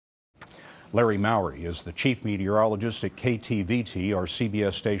Larry Mowry is the chief meteorologist at KTVT, our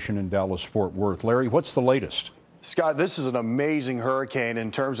CBS station in Dallas-Fort Worth. Larry, what's the latest? Scott, this is an amazing hurricane in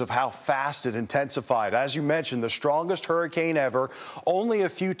terms of how fast it intensified. As you mentioned, the strongest hurricane ever. Only a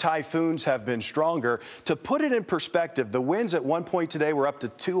few typhoons have been stronger. To put it in perspective, the winds at one point today were up to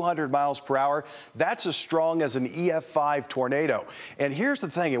 200 miles per hour. That's as strong as an EF5 tornado. And here's the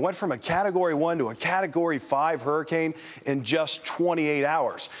thing, it went from a Category 1 to a Category 5 hurricane in just 28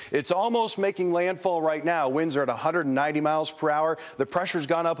 hours. It's almost making landfall right now. Winds are at 190 miles per hour. The pressure's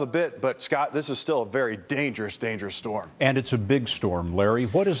gone up a bit, but Scott, this is still a very dangerous storm. And it's a big storm, Larry.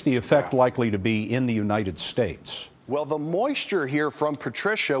 What is the effect likely to be in the United States? Well, the moisture here from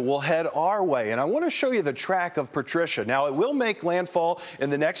Patricia will head our way, and I want to show you the track of Patricia. Now, it will make landfall in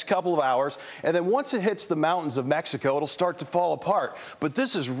the next couple of hours, and then once it hits the mountains of Mexico, it'll start to fall apart. But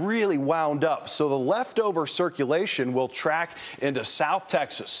this is really wound up, so the leftover circulation will track into South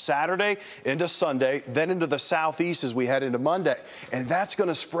Texas Saturday, into Sunday, then into the southeast as we head into Monday. And that's going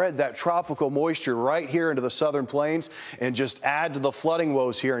to spread that tropical moisture right here into the southern plains and just add to the flooding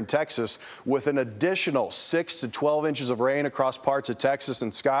woes here in Texas with an additional 6 to 12 inches of rain across parts of Texas.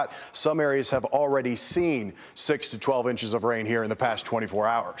 And Scott, some areas have already seen 6 to 12 inches of rain here in the past 24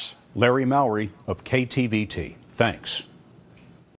 hours. Larry Mowry of KTVT. Thanks.